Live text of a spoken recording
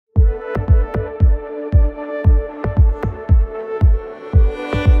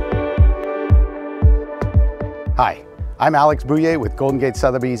Hi, I'm Alex Bouja with Golden Gate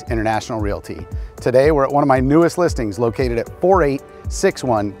Sotheby's International Realty. Today we're at one of my newest listings located at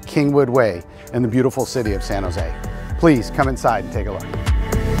 4861 Kingwood Way in the beautiful city of San Jose. Please come inside and take a look.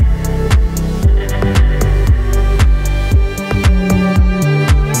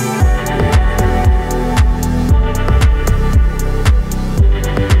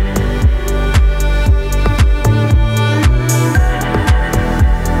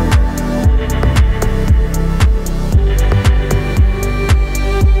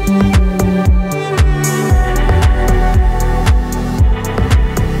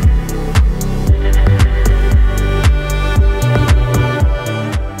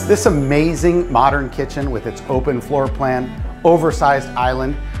 This amazing modern kitchen with its open floor plan, oversized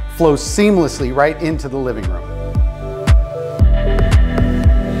island, flows seamlessly right into the living room.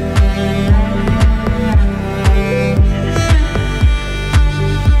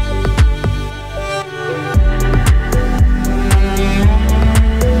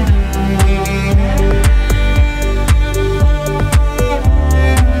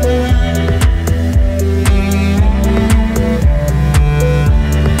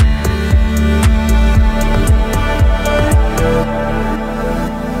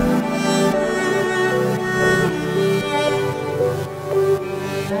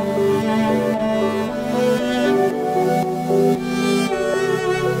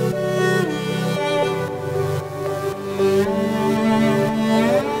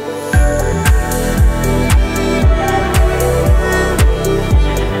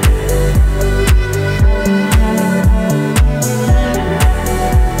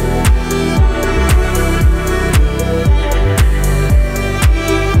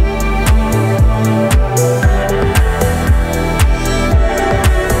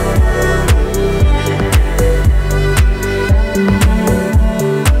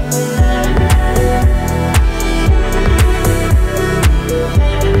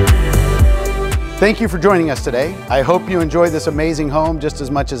 Thank you for joining us today. I hope you enjoy this amazing home just as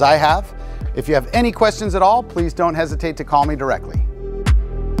much as I have. If you have any questions at all, please don't hesitate to call me directly.